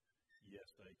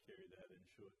suggest I carry that and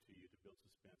show it to you to build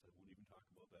suspense. I won't even talk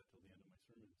about that till the end of my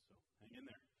sermon, so hang in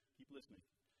there. Keep listening.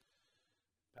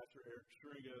 Pastor Eric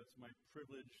Scheringa, it's my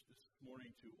privilege this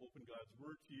morning to open God's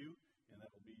Word to you, and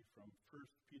that will be from 1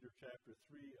 Peter chapter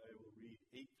 3. I will read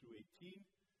 8 through 18,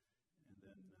 and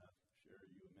then share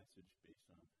you a message based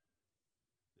on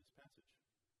this passage.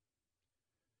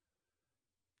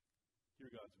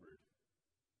 Hear God's Word.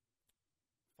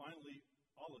 Finally,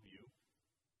 all of you,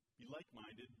 be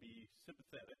like-minded, be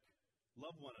sympathetic,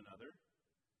 love one another,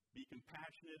 be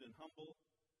compassionate and humble.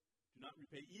 Do not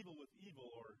repay evil with evil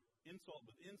or insult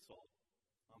with insult.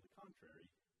 On the contrary,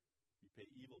 repay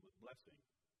evil with blessing,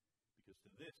 because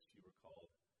to this you were called,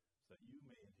 so that you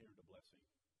may inherit a blessing.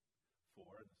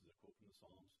 For, this is a quote from the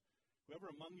Psalms,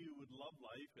 whoever among you would love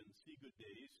life and see good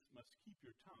days must keep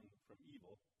your tongue from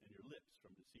evil and your lips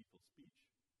from deceitful speech.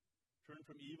 Turn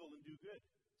from evil and do good.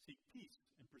 Seek peace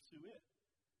and pursue it.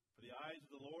 For the eyes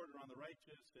of the Lord are on the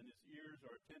righteous, and his ears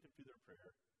are attentive to their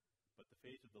prayer. But the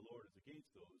face of the Lord is against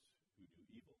those who do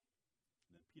evil.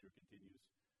 And then Peter continues,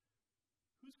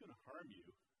 who's going to harm you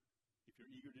if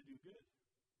you're eager to do good?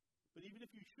 But even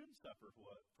if you should suffer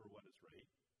for what is right,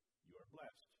 you are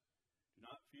blessed. Do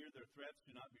not fear their threats,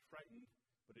 do not be frightened,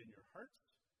 but in your hearts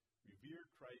revere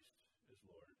Christ as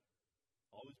Lord.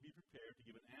 Always be prepared to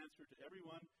give an answer to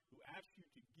everyone who asks you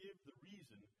to give the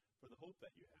reason for the hope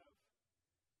that you have.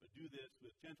 But do this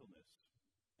with gentleness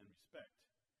and respect,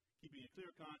 keeping a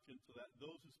clear conscience so that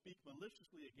those who speak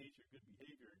maliciously against your good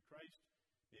behavior in Christ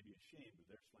may be ashamed of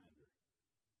their slander.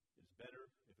 It is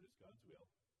better, if it is God's will,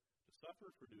 to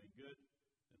suffer for doing good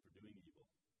than for doing evil.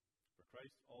 For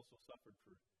Christ also suffered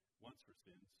once for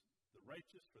sins, the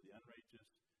righteous for the unrighteous,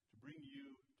 to bring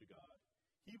you to God.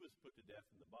 He was put to death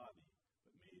in the body,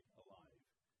 but made alive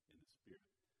in the Spirit.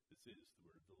 This is the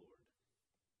word of the Lord.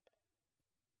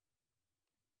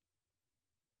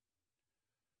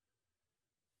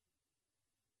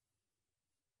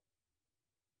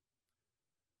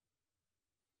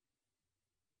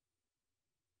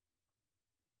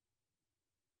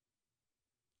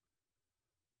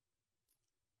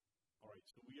 All right,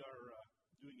 so we are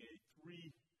doing a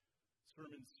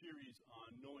 3-sermon series on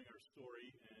knowing our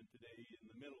story, and today in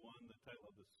the middle one, the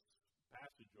title of this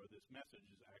passage or this message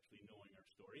is actually knowing our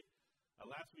story.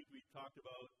 Last week we talked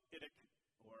about IDIC,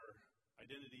 or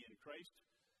Identity in Christ.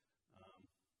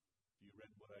 If you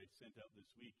read what I sent out this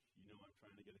week, you know I'm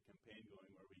trying to get a campaign going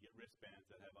where we get wristbands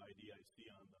that have IDIC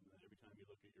on them, and every time you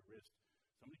look at your wrist,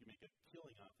 somebody can make a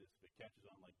killing off this if it catches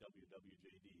on like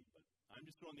WWJD. But I'm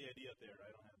just throwing the idea out there.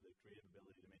 I don't have the creative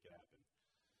ability to make it happen.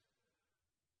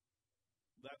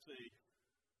 That's a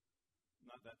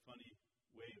not that funny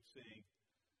way of saying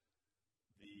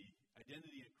the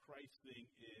identity in Christ thing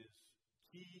is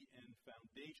key and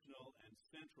foundational and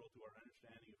central to our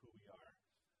understanding of who we are.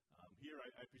 Here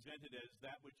I present it as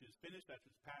that which is finished, that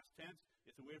which is past tense.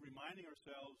 It's a way of reminding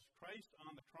ourselves Christ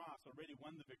on the cross already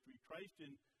won the victory. Christ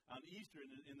on Easter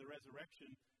in the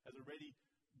resurrection has already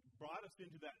brought us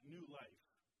into that new life.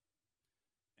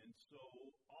 And so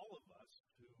all of us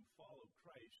who follow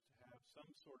Christ have some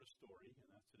sort of story, and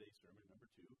that's today's sermon, number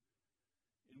 2,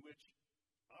 in which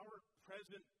our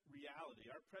present reality,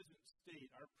 our present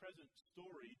state, our present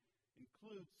story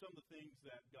includes some of the things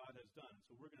that God has done.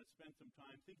 So we're going to spend some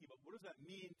time thinking about what does that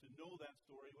mean to know that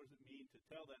story, what does it mean to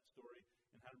tell that story,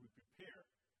 and how do we prepare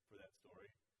for that story.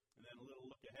 And then a little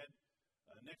look ahead.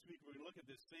 Next week we're going to look at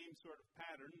this same sort of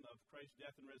pattern of Christ's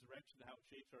death and resurrection, how it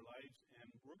shapes our lives, and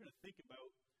we're going to think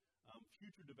about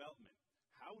future development.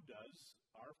 How does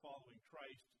our following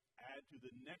Christ add to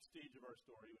the next stage of our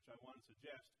story, which I want to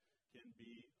suggest can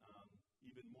be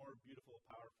even more beautiful,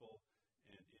 powerful,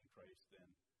 and in Christ than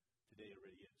today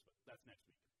already is. But that's next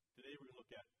week. Today we're going to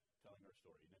look at telling our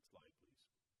story. Next slide, please.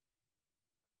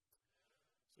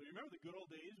 So you remember the good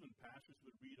old days when pastors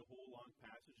would read a whole long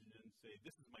passage and then say,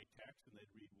 this is my text, and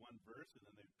they'd read one verse and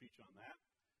then they'd preach on that.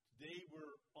 Today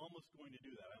we're almost going to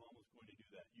do that. I'm almost going to do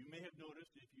that. You may have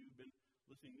noticed, if you've been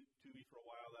listening to me for a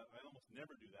while, that I almost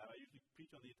never do that. I usually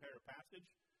preach on the entire passage.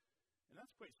 And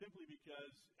that's quite simply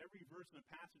because every verse in a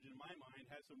passage in my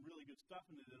mind has some really good stuff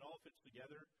in it. It all fits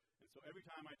together. And so every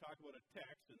time I talk about a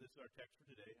text, and this is our text for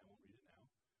today, I won't read it now,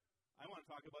 I want to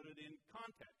talk about it in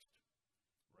context,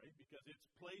 right? Because it's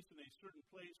placed in a certain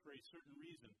place for a certain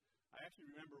reason. I actually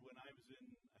remember when I was in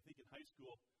high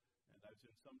school, and I was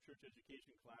in some church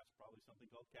education class, probably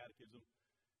something called catechism,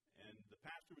 and the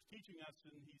pastor was teaching us,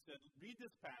 and he said, read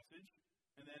this passage,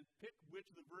 and then pick which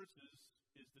of the verses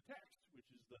is the text, which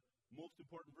is the most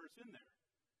important verse in there.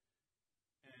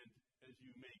 And as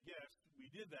you may guess,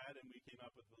 we did that, and we came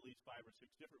up with at least 5 or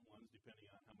 6 different ones, depending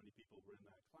on how many people were in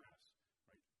that class.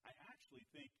 Right? I actually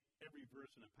think every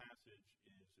verse in a passage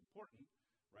is important,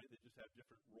 right? They just have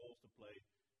different roles to play,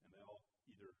 and they all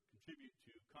either contribute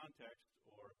to context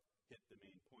or hit the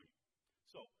main point.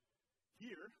 So,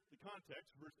 here, the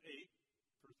context, verse 8,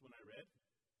 first one I read,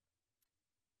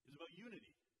 is about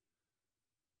unity.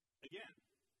 Again,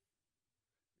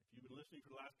 if you've been listening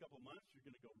for the last couple of months, you're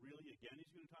going to go, really? Again,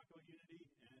 he's going to talk about unity?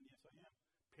 And yes, I am.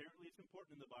 Apparently, it's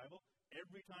important in the Bible.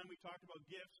 Every time we talk about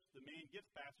gifts, the main gift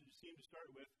passages seem to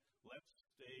start with, let's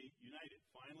stay united.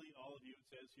 Finally, all of you, it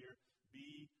says here,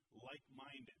 be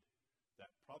like-minded.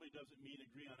 That probably doesn't mean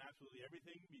agree on absolutely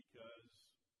everything, because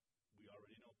we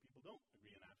already know people don't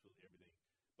agree on absolutely everything.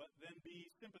 But then be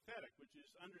sympathetic, which is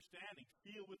understanding,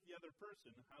 feel with the other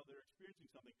person, how they're experiencing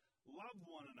something. Love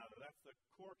one another. That's the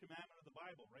core commandment of the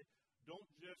Bible, right? Don't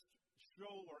just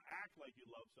show or act like you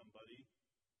love somebody.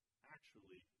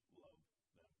 Actually love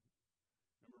them.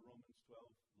 Remember Romans 12?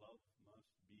 Love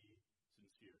must be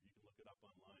sincere. You can look it up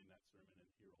online, that sermon, and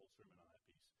hear a whole sermon on that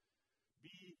piece.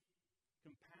 Be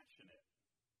compassionate.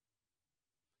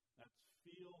 That's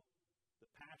feel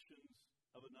the passions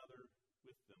of another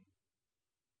with them.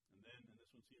 And then, and this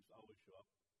one seems to always show up,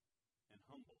 and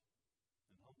humble.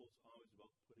 And humble's always about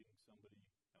putting somebody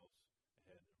else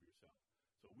ahead of yourself.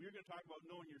 So we're going to talk about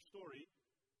knowing your story,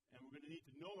 and we're going to need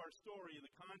to know our story in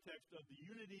the context of the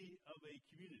unity of a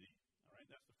community. All right,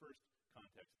 that's the first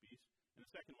context piece. And the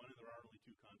second one, and there are only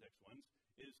two context ones,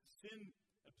 is sin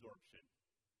absorption.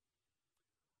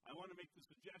 I want to make the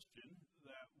suggestion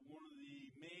that one of the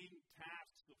main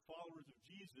tasks of followers of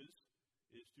Jesus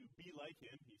is to be like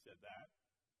him. He said that.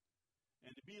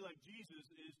 And to be like Jesus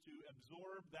is to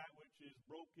absorb that which is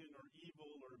broken or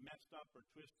evil or messed up or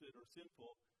twisted or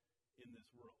sinful in this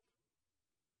world.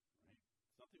 Right?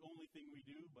 It's not the only thing we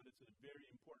do, but it's a very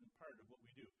important part of what we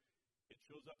do. It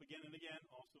shows up again and again,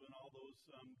 also in all those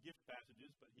gift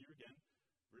passages, but here again,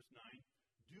 verse 9,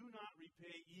 do not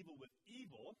repay evil with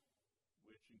evil,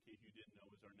 which, in case you didn't know,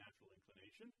 is our natural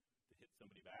inclination, to hit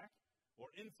somebody back,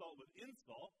 or insult with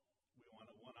insult. We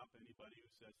want to one-up anybody who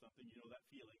says something. You know that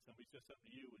feeling. Somebody says something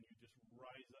to you, and you just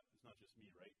rise up. It's not just me,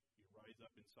 right? You rise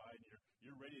up inside, and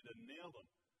you're ready to nail them.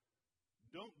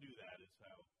 Don't do that, is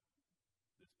how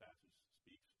this passage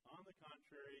speaks. On the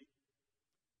contrary,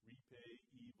 repay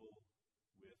evil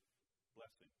with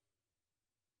blessing.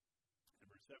 And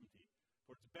verse 17,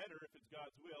 for it's better, if it's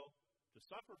God's will, to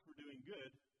suffer for doing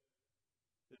good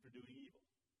than for doing evil.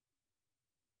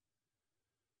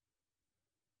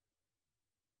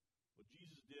 What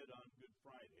Jesus did on Good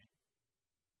Friday,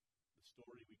 the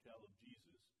story we tell of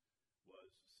Jesus, was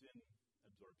sin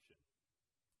absorption.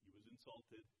 He was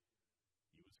insulted.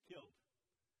 He was killed.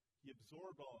 He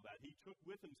absorbed all of that. He took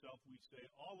with himself, we say,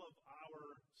 all of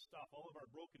our stuff, all of our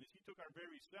brokenness. He took our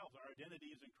very selves. Our identity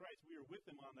is in Christ. We are with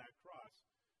him on that cross.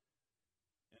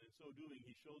 And in so doing,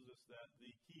 he shows us that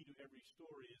the key to every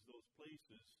story is those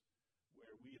places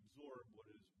where we absorb what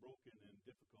is broken and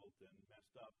difficult and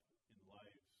messed up in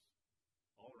lives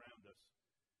all around us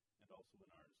and also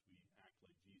in ours. We act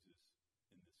like Jesus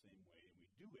in the same way, and we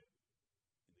do it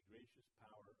in the gracious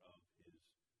power of his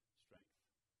strength.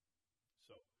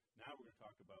 So, now we're going to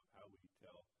talk about how we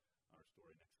tell our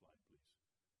story. Next slide, please.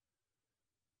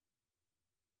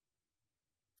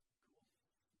 Cool.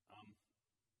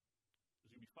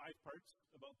 There's going to be 5 parts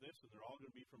about this, and they're all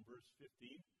going to be from verse 15.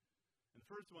 And the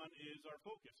first one is our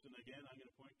focus. And again, I'm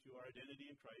going to point to our identity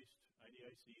in Christ,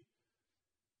 IDIC.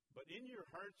 But in your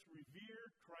hearts,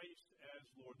 revere Christ as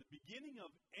Lord. The beginning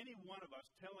of any one of us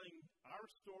telling our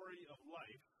story of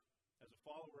life as a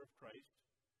follower of Christ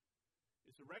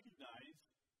is to recognize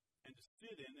and to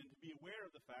sit in and to be aware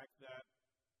of the fact that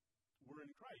we're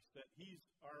in Christ, that he's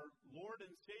our Lord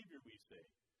and Savior, we say.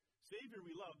 Savior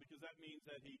we love because that means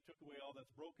that he took away all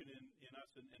that's broken in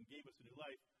us and gave us a new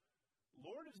life.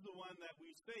 Lord is the one that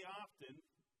we say often,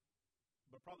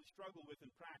 but probably struggle with in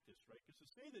practice, right? Because to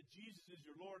say that Jesus is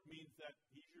your Lord means that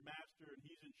he's your master and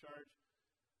he's in charge,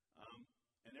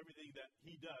 and everything that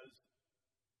he does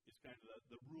is kind of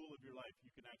the rule of your life.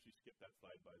 You can actually skip that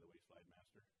slide, by the way, Slide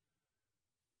Master,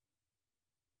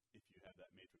 if you have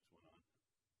that matrix one on.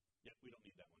 Yeah, we don't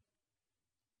need that one.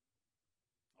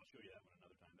 I'll show you that one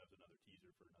another time. That was another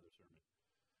teaser for another sermon.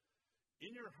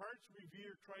 In your hearts,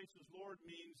 revere Christ as Lord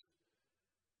means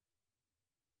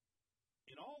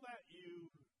in all that you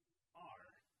are,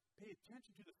 pay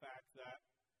attention to the fact that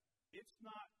it's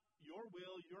not your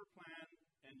will, your plan,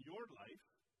 and your life,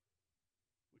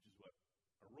 which is what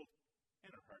our world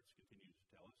and our hearts continues to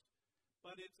tell us,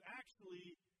 but it's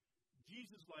actually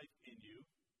Jesus' life in you,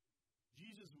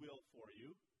 Jesus' will for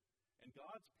you, and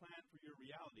God's plan for your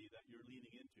reality that you're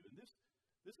leaning into. And this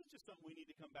is just something we need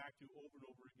to come back to over and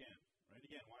over again. Right?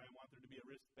 Again, why I want there to be a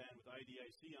wristband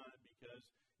IDIC on it, because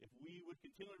if we would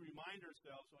continually remind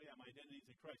ourselves, oh yeah, my identity is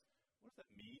in Christ, what does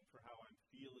that mean for how I'm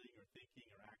feeling or thinking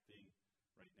or acting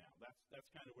right now? That's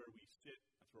kind of where we sit.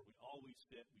 That's where we always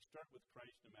sit. We start with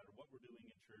Christ no matter what we're doing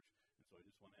in church, and so I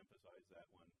just want to emphasize that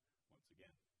one once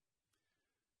again.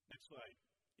 Next slide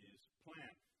is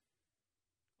plan.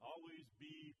 Always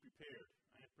be prepared.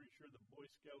 I'm pretty sure the Boy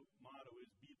Scout motto is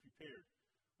be prepared.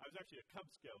 I was actually a Cub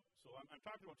Scout, so I'm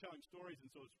talking about telling stories, and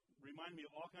so it's reminding me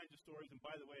of all kinds of stories. And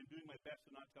by the way, I'm doing my best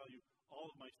to not tell you all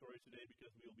of my stories today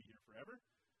because we'll be here forever.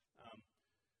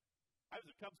 I was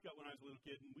a Cub Scout when I was a little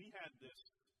kid, and we had this,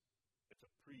 it's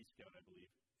a pre-Scout, I believe,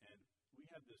 and we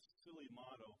had this silly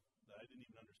motto that I didn't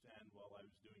even understand while I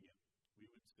was doing it. We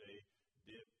would say,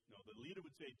 the leader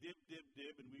would say, dib, dib,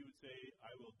 dib, and we would say,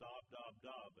 I will dob, dob,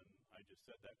 dob, and I just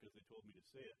said that because they told me to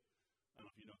say it. I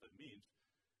don't know if you know what that means.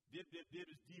 Dib, dib, dib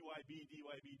is DYB,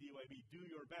 DYB, DYB, do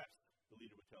your best, the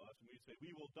leader would tell us, and we'd say,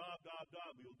 we will dob, dob,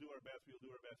 dob, we will do our best, we will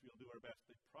do our best, we will do our best.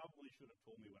 They probably should have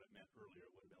told me what it meant earlier.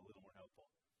 It would have been a little more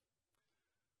helpful.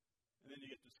 And then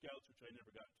you get to Scouts, which I never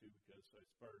got to because I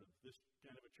was part of this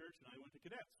kind of a church, and I went to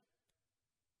Cadets.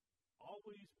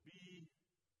 Always be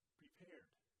prepared.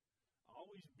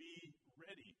 Always be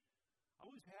ready.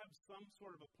 Always have some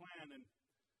sort of a plan, and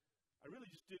I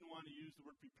really just didn't want to use the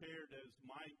word prepared as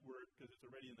my word because it's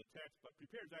already in the text, but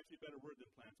prepared is actually a better word than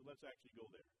plan, so let's actually go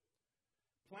there.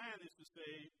 Plan is to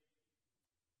say,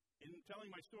 in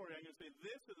telling my story, I'm going to say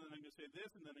this, and then I'm going to say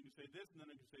this, and then I'm going to say this, and then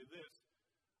I'm going to say this.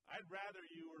 I'd rather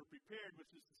you were prepared,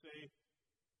 which is to say,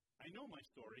 I know my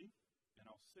story, and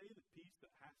I'll say the piece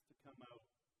that has to come out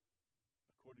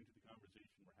according to the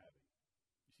conversation we're having.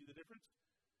 You see the difference?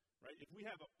 Right? If we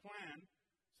have a plan,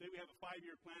 say we have a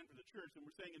 5-year plan for the church, and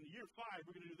we're saying in the year 5,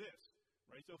 we're going to do this.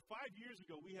 Right? So 5 years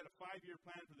ago, we had a 5-year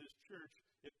plan for this church.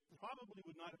 It probably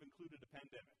would not have included a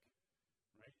pandemic.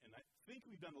 Right? And I think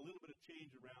we've done a little bit of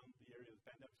change around the area of the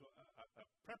pandemic. So a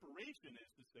preparation is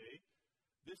to say,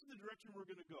 this is the direction we're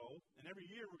going to go, and every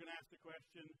year we're going to ask the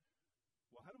question,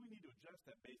 well, how do we need to adjust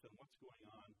that based on what's going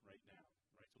on right now?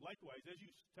 Right? So likewise, as you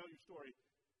tell your story,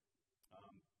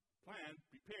 plan,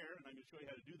 prepare, and I'm going to show you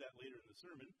how to do that later in the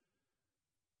sermon,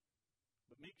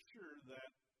 but make sure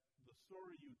that the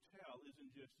story you tell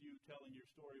isn't just you telling your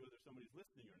story whether somebody's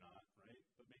listening or not, right?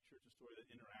 But make sure it's a story that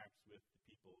interacts with the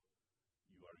people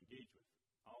you are engaged with.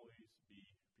 Always be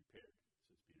prepared,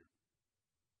 says Peter.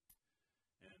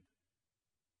 And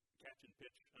catch and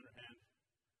pitch, underhand.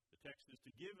 The text is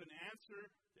to give an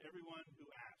answer to everyone who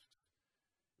asks.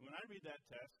 And when I read that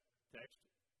text,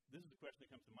 this is the question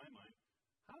that comes to my mind.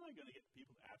 How am I going to get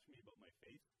people to ask me about my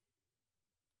faith?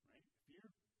 Right? If you're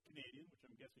Canadian, which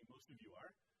I'm guessing most of you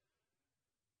are,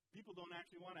 people don't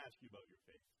actually want to ask you about your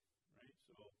faith. Right?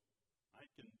 So I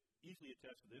can easily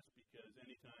attest to this because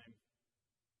anytime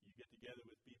you get together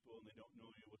with people and they don't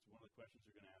know you, what's one of the questions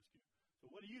they're going to ask you? So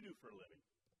what do you do for a living?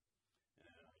 And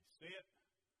I say it,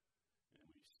 and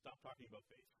we stop talking about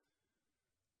faith.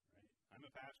 Right? I'm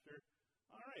a pastor.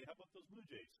 All right, how about those Blue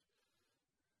Jays?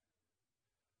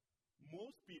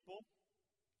 Most people,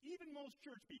 even most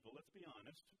church people, let's be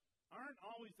honest, aren't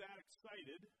always that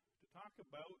excited to talk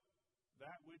about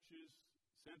that which is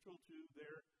central to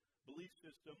their belief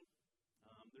system,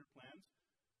 their plans.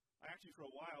 I actually, for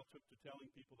a while, took to telling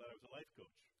people that I was a life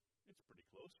coach. It's pretty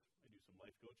close. I do some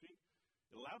life coaching.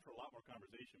 It allowed for a lot more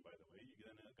conversation, by the way. You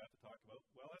then got to talk about,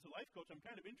 well, as a life coach, I'm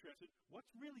kind of interested.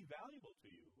 What's really valuable to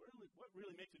you? What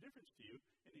really makes a difference to you?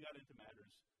 And you got into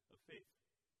matters of faith.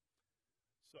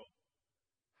 So,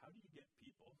 how do you get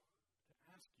people to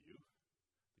ask you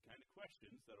the kind of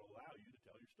questions that will allow you to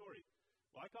tell your story?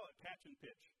 Well, I call it catch and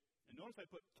pitch. And notice I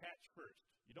put catch first.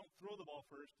 You don't throw the ball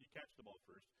first, you catch the ball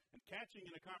first. And catching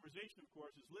in a conversation, of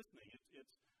course, is listening.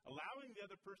 It's allowing the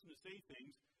other person to say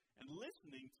things and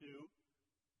listening to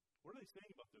what are they saying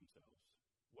about themselves?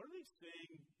 What are they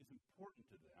saying is important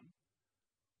to them?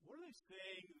 What are they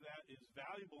saying that is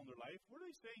valuable in their life? What are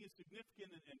they saying is significant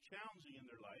and challenging in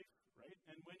their life, right?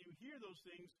 And when you hear those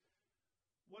things,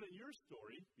 what in your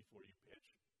story, before you pitch,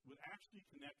 would actually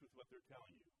connect with what they're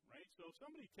telling you, right? So if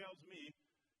somebody tells me,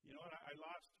 you know what, I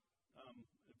lost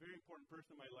a very important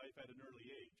person in my life at an early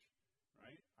age,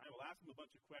 right? I will ask them a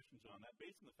bunch of questions on that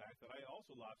based on the fact that I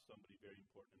also lost somebody very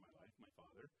important in my life, my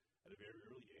father, at a very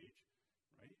early age,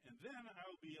 right? And then I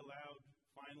will be allowed,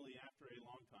 finally, after a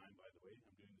long time, by the way,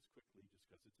 I'm doing this quickly just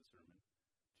because it's a sermon,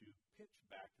 to pitch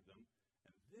back to them.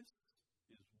 And this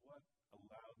is what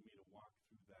allowed me to walk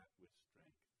through that with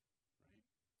strength, right?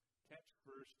 Catch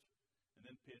first and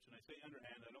then pitch. And I say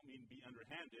underhand, I don't mean be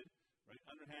underhanded, right?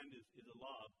 Underhand is a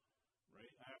lob,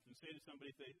 right? I often say to somebody,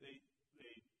 if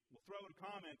they will throw out a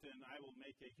comment, and I will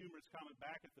make a humorous comment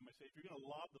back at them. I say, if you're going to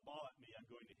lob the ball at me, I'm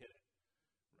going to hit it,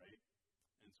 right?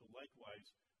 And so likewise,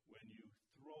 when you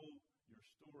throw your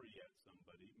story at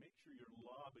somebody, make sure you're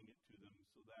lobbing it to them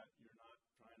so that you're not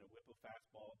trying to whip a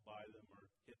fastball by them or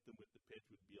hit them with the pitch,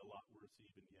 would be a lot worse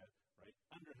even yet, right?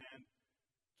 Underhand,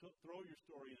 throw your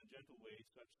story in a gentle way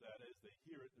such that as they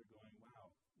hear it, they're going, wow,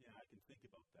 yeah, I can think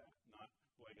about that. Not,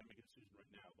 boy, I got to make a decision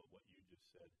right now about what you just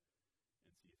said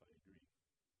and see if I agree.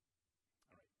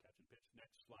 All right, catch and pitch.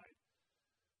 Next slide.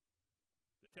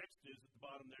 The text is at the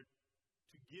bottom there,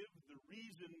 to give the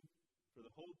reason for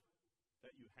the hope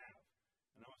that you have.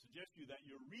 And I want to suggest to you that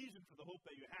your reason for the hope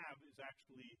that you have is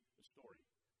actually a story.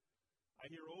 I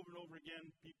hear over and over again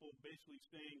people basically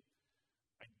saying,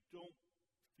 I don't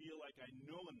feel like I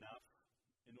know enough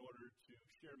in order to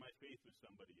share my faith with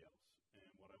somebody else. And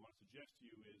what I want to suggest to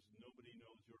you is nobody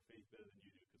knows your faith better than you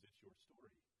do because it's your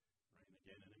story. Right? And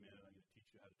again, in a minute, I'm going to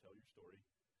teach you how to tell your story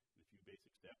in a few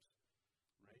basic steps.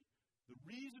 Right? The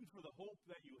reason for the hope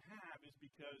that you have is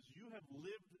because you have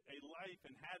lived a life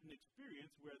and had an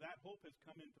experience where that hope has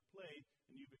come into play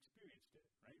and you've experienced it.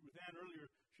 Right? Ruth Ann earlier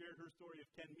shared her story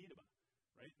of Ken Miedema.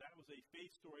 Right? That was a faith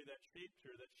story that shaped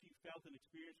her, that she felt and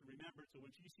experienced and remembered. So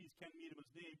when she sees Ken Miedema's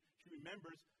name, she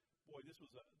remembers, boy, this was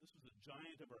a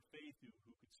giant of our faith who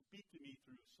could speak to me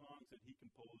through songs that he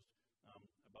composed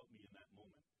about me in that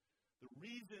moment. The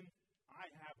reason I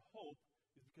have hope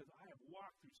is because I have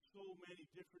walked through so many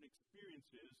different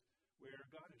experiences where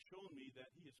God has shown me that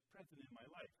He is present in my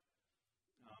life.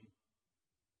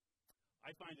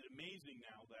 I find it amazing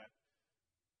now that,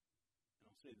 and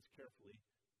I'll say this carefully,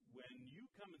 when you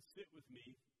come and sit with me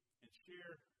and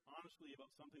share honestly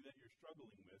about something that you're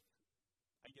struggling with,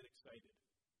 I get excited.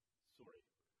 Sorry.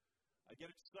 I get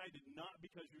excited not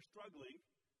because you're struggling,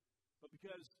 but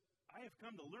because I have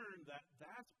come to learn that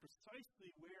that's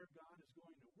precisely where God is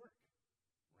going to work.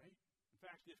 Right? In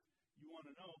fact, if you want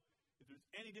to know, if there's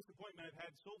any disappointment I've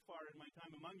had so far in my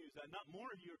time among you, is that not more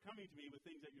of you are coming to me with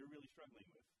things that you're really struggling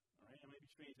with. All right? It might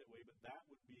be strange that way, but that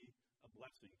would be a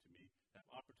blessing to me, to have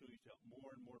opportunities to help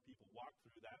more and more people walk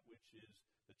through that which is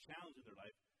the challenge in their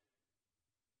life.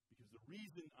 Because the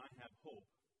reason I have hope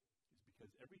is because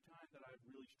every time that I've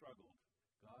really struggled,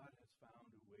 God has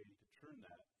found a way to turn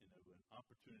that into an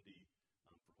opportunity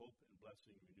for hope and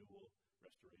blessing, renewal,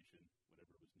 restoration,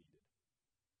 whatever was needed.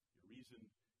 Your reason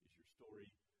is your story.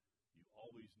 You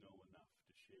always know enough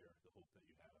to share the hope that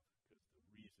you have because the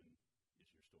reason is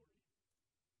your story.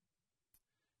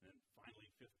 And then finally,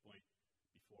 fifth point,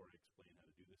 before I explain how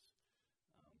to do this.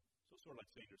 So sort of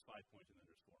like saying there's 5 points and then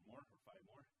there's 4 more or 5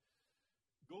 more.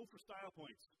 Go for style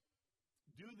points.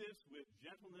 Do this with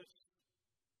gentleness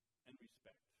and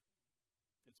respect.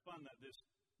 It's fun that this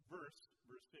verse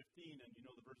 15, and you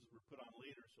know the verses were put on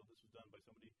later, so this was done by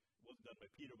somebody. It wasn't done by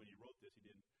Peter when he wrote this. He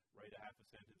didn't write a half a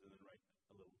sentence and then write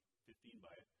a little 15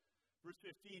 by it. Verse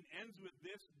 15 ends with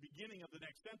this beginning of the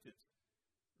next sentence.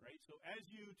 Right? So as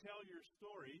you tell your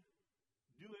story,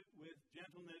 do it with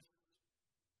gentleness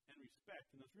and respect.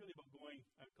 And it's really about going,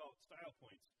 I call it style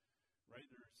points. Right?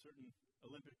 There are certain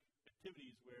Olympic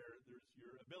activities where there's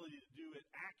your ability to do it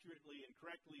accurately and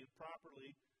correctly and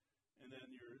properly, and then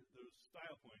those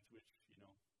style points, which,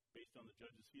 based on the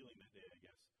judge's feeling that day, I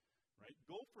guess. Right?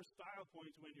 Go for style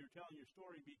points when you're telling your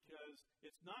story because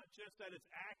it's not just that it's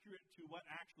accurate to what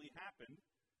actually happened.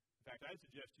 In fact, I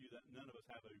suggest to you that none of us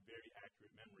have a very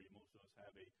accurate memory. Most of us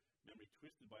have a memory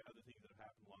twisted by other things that have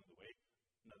happened along the way.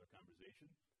 Another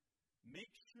conversation.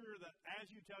 Make sure that as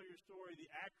you tell your story, the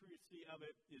accuracy of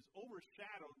it is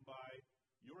overshadowed by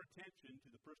your attention to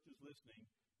the person who's listening,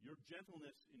 your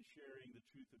gentleness in sharing the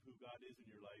truth of who God is in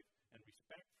your life, and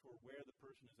respect for where the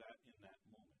person is at in that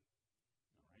moment.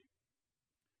 All right?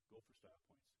 Go for style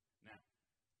points. Now,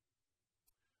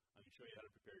 I'm going to show you how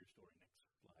to prepare your story.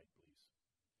 Next slide, please.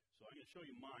 So I'm going to show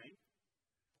you mine.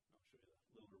 I'll show you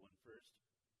the littler one first.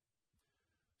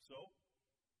 So,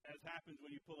 as happens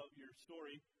when you pull out your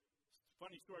story,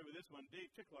 funny story with this one,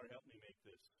 Dave Ticklar helped me make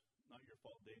this. Not your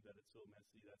fault, Dave, that it's so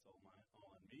messy. That's all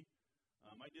on me.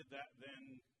 I did that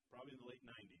then, probably in the late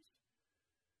 90s.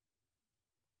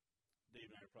 Dave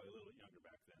and I are probably a little bit younger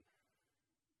back then.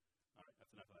 All right,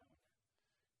 that's enough of that one.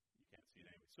 You can't see it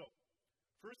anyway. So,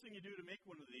 first thing you do to make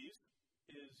one of these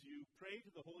is you pray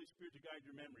to the Holy Spirit to guide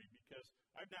your memory, because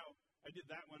I did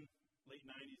that one late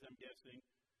 90s, I'm guessing.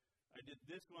 I did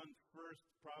this one first,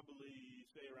 probably,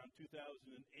 say, around 2008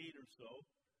 or so.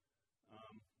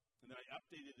 And then I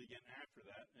updated it again after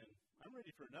that. And I'm ready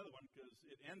for another one because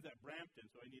it ends at Brampton,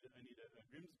 so I need a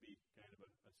Grimsby kind of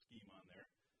a scheme on there.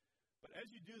 But as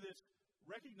you do this,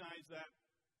 recognize that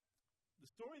the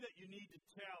story that you need to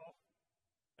tell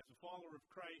as a follower of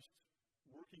Christ,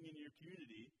 working in your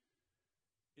community,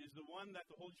 is the one that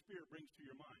the Holy Spirit brings to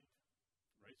your mind.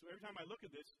 Right? So every time I look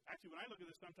at this, actually when I look at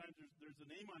this, sometimes there's a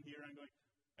name on here, and I'm going,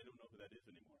 I don't know who that is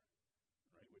anymore.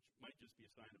 Right? Which might just be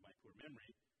a sign of my poor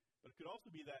memory. But it could also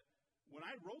be that when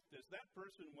I wrote this, that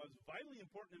person was vitally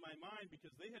important in my mind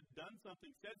because they had done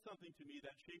something, said something to me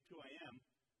that shaped who I am.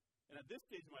 And at this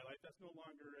stage of my life, that's no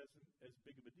longer as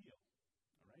big of a deal.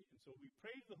 All right? And so we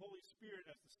praise the Holy Spirit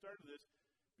as the start of this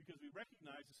because we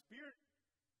recognize the Spirit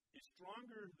is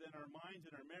stronger than our minds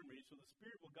and our memories, so the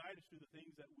Spirit will guide us through the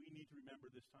things that we need to remember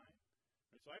this time.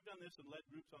 Right? So I've done this and led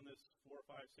groups on this 4, 5,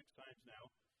 6 times now,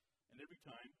 and every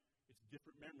time it's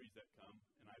different memories that come,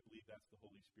 and I believe that's the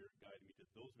Holy Spirit guiding me to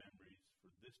those memories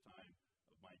for this time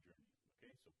of my journey.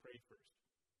 Okay, so pray first.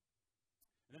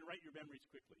 And then write your memories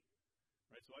quickly.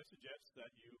 Right, so I suggest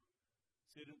that you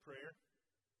sit in prayer,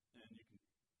 and you can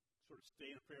sort of stay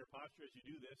in a prayer posture as you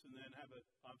do this, and then have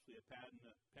obviously a pad and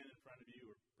a pen in front of you,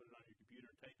 or put it on your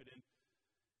computer and type it in.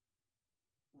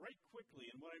 Write quickly,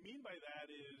 and what I mean by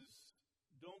that is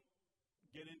don't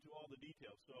get into all the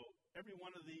details. So every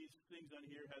one of these things on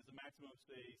here has a maximum of,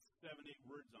 say, 7, 8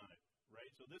 words on it,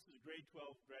 right? So this is grade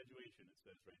 12 graduation, it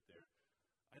says right there.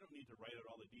 I don't need to write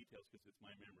out all the details because it's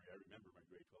my memory. I remember my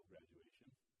grade 12 graduation,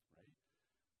 right?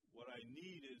 What I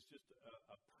need is just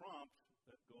a prompt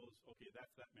that goes, okay,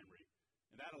 that's that memory.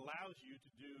 And that allows you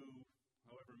to do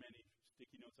however many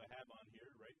sticky notes I have on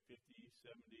here, right? 50,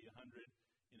 70, 100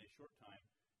 in a short time.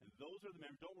 And those are the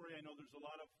memories. Don't worry, I know there's a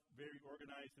lot of very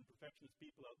organized and perfectionist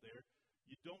people out there.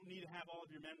 You don't need to have all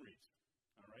of your memories.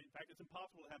 All right? In fact, it's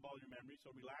impossible to have all your memories,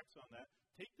 so relax on that.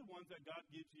 Take the ones that God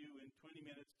gives you in 20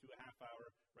 minutes to a half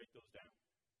hour, write those down.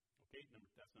 Okay?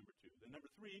 That's number 2. Then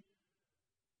number 3,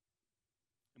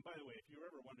 and by the way, if you're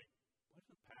ever wondering, why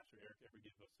doesn't Pastor Eric ever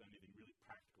give us anything really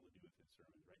practical to do with his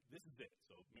sermons, right? This is it,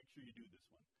 so make sure you do this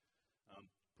one.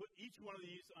 Put each one of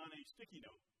these on a sticky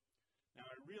note. Now,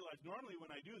 I realize normally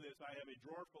when I do this, I have a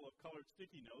drawer full of colored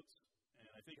sticky notes,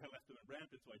 and I think I left them in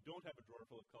Brampton, so I don't have a drawer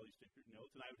full of colored sticky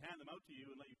notes, and I would hand them out to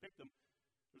you and let you pick them.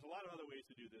 There's a lot of other ways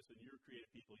to do this, and you're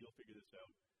creative people, you'll figure this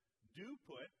out. Do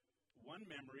put one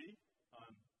memory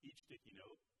on each sticky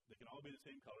note. They can all be the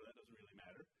same color, that doesn't really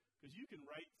matter, because you can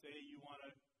write, say, you want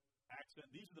to accent,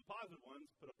 these are the positive ones,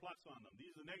 put a plus on them.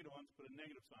 These are the negative ones, put a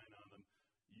negative sign on them.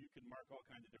 You can mark all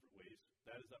kinds of different ways.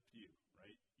 That is up to you,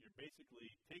 right? You're basically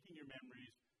taking your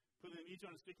memories, putting them each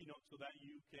on a sticky note so that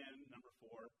you can, number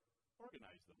 4,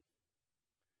 organize them.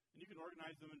 And you can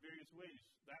organize them in various ways.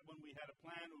 That one we had a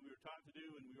plan, what we were taught to do,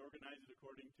 and we organized it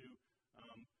according to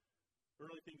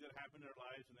early things that happened in our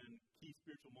lives and then key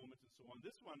spiritual moments and so on.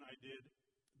 This one I did,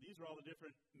 these are all the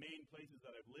different main places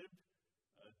that I've lived.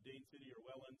 Dane City or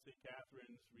Welland, St.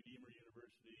 Catharines, Redeemer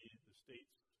University, the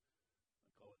States,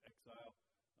 I call it Exile,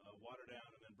 Waterdown,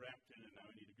 and then Brampton, and now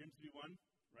I need a Grimsby one,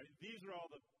 right? These are all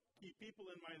the key people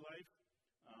in my life,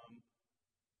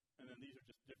 and then these are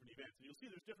just different events. And you'll see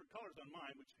there's different colors on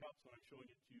mine, which helps when I'm showing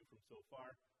it to you from so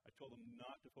far. I told them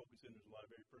not to focus in. There's a lot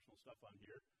of very personal stuff on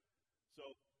here.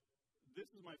 So this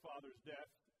is my father's death,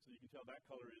 so you can tell that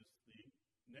color is the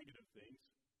negative things.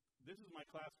 This is my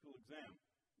classical exam,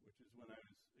 which is when I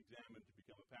was examined to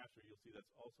become a pastor. You'll see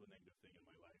that's also a negative thing in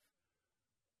my life.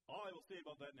 All I will say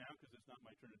about that now, because it's not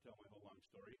my turn to tell my whole long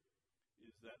story,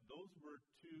 is that those were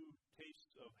 2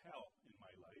 tastes of hell in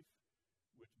my life,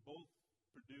 which both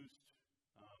produced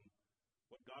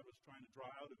what God was trying to draw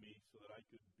out of me so that I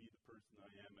could be the person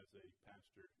I am as a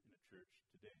pastor in a church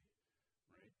today,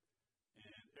 right?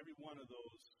 And every one of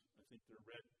those, I think they're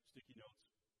red sticky notes,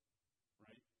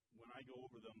 right? When I go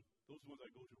over them, those are the ones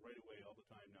I go to right away all the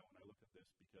time now when I look at this,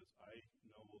 because I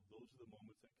know those are the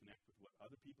moments that connect with what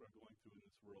other people are going through in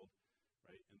this world,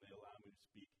 right? And they allow me to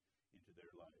speak into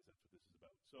their lives. That's what this is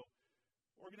about. So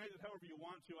organize it however you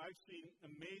want to. I've seen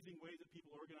amazing ways that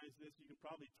people organize this. You can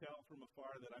probably tell from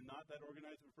afar that I'm not that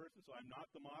organized of a person, so I'm not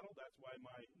the model. That's why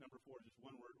my number 4 is just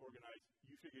one word, organize.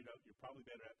 You figure it out. You're probably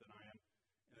better at it than I am.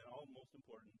 And then all most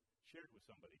important, share it with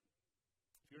somebody.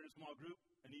 If you're in a small group,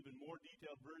 an even more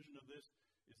detailed version of this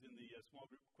is in the small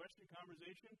group question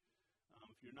conversation.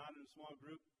 If you're not in a small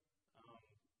group,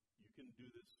 you can do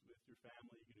this with your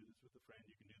family. You can do this with a friend.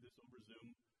 You can do this over Zoom.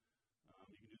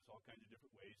 You can do this all kinds of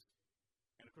different ways.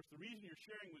 And, of course, the reason you're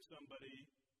sharing with somebody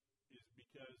is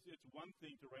because it's one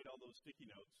thing to write all those sticky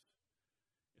notes.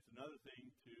 It's another thing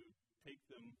to take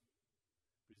them,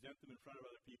 present them in front of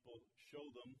other people, show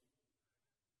them,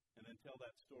 and then tell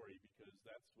that story, because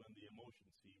that's when the emotion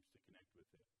seems to connect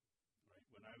with it. Right?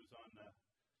 When I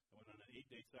went on an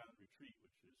 8-day silent retreat,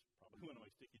 which is probably one of my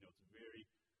sticky notes, a very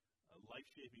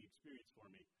life-shaping experience for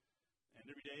me. And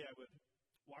every day I would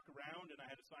walk around, and I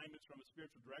had assignments from a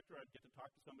spiritual director. I'd get to talk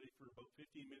to somebody for about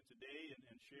 15 minutes a day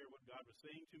and share what God was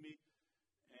saying to me.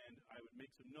 And I would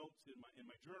make some notes in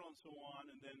my journal and so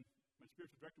on. And then my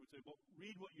spiritual director would say, well,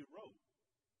 read what you wrote.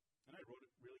 And I wrote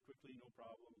it really quickly, no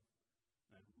problem.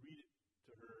 And I'd read it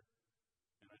to her,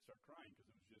 and I'd start crying because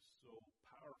it was just so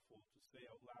powerful to say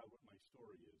out loud what my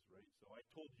story is, right? So I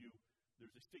told you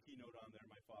there's a sticky note on there,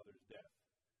 my father's death.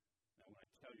 Now, when I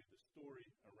tell you the story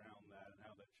around that and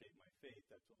how that shaped my faith,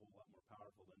 that's a whole lot more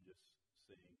powerful than just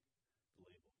saying the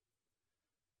label.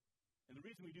 And the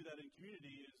reason we do that in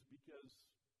community is because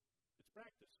it's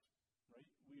practice, right?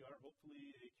 We are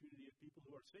hopefully a community of people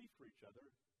who are safe for each other,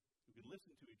 who can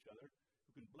listen to each other,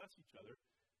 who can bless each other.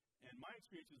 And my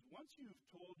experience is once you've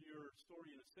told your story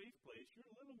in a safe place, you're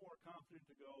a little more confident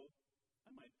to go,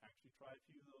 I might actually try a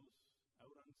few of those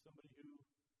out on somebody who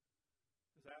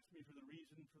has asked me for the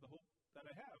reason for the hope that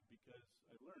I have, because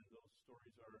I've learned those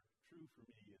stories are true for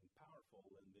me and powerful,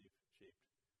 and they've shaped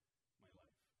my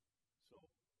life. So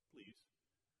please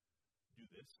do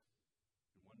this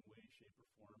in one way, shape, or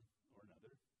form or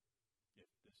another. If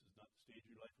this is not the stage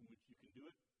of your life in which you can do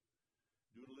it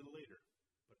a little later.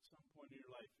 But at some point in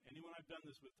your life, anyone I've done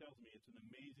this with tells me it's an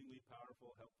amazingly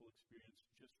powerful, helpful experience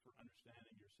just for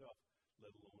understanding yourself,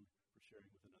 let alone for sharing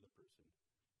with another person.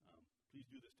 Please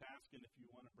do this task, and if you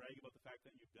want to brag about the fact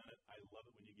that you've done it, I love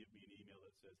it when you give me an email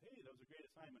that says, hey, that was a great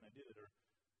assignment, I did it, or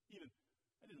even,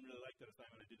 I didn't really like that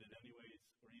assignment, I did it anyways,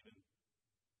 or even,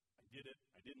 I did it,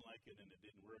 I didn't like it, and it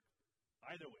didn't work.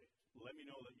 Either way, let me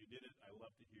know that you did it. I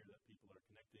love to hear that people are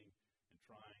connecting and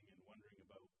trying and wondering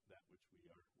about that which we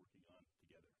are working on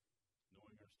together.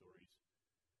 Knowing our stories,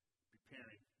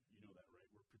 preparing, you know that, right?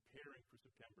 We're preparing for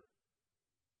September.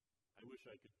 I wish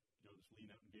I could, just lean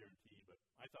out and guarantee, but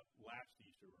I thought last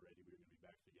Easter already we were going to be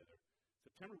back together.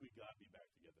 September, we got to be back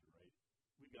together, right?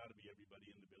 We got to be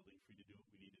everybody in the building free to do what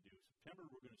we need to do. September,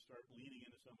 we're going to start leaning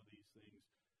into some of these things,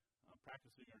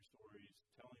 practicing our stories,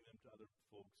 telling them to other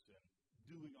folks, and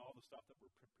doing all the stuff that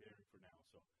we're preparing for now.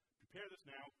 So prepare this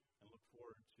now and look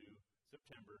forward to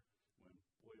September when,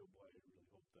 boy, oh boy, I really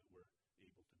hope that we're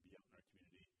able to be out in our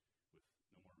community with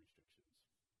no more restrictions.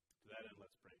 To that end,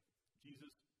 let's pray.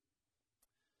 Jesus,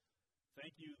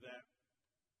 thank you that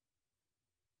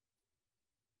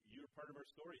you're part of our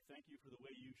story. Thank you for the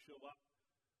way you show up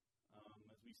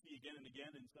as we see again and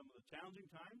again in some of the challenging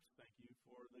times. Thank you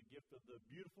for the gift of the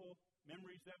beautiful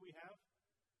memories that we have.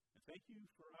 And thank you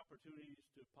for opportunities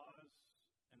to pause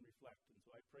and reflect. And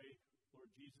so I pray, Lord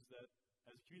Jesus, that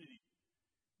as a community,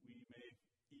 we may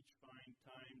each find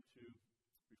time to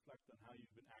reflect on how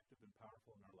you've been active and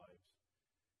powerful in our lives.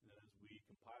 And that as we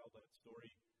compile that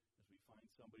story, as we find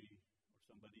somebody or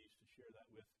somebody's to share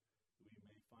that with, we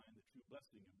may find the true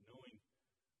blessing of knowing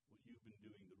what you've been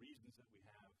doing, the reasons that we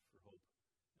have for hope.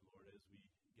 And Lord, as we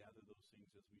gather those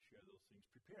things, as we share those things,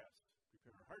 prepare us,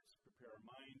 prepare our hearts, prepare our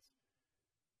minds,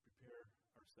 prepare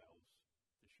ourselves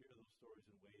to share those stories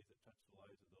in ways that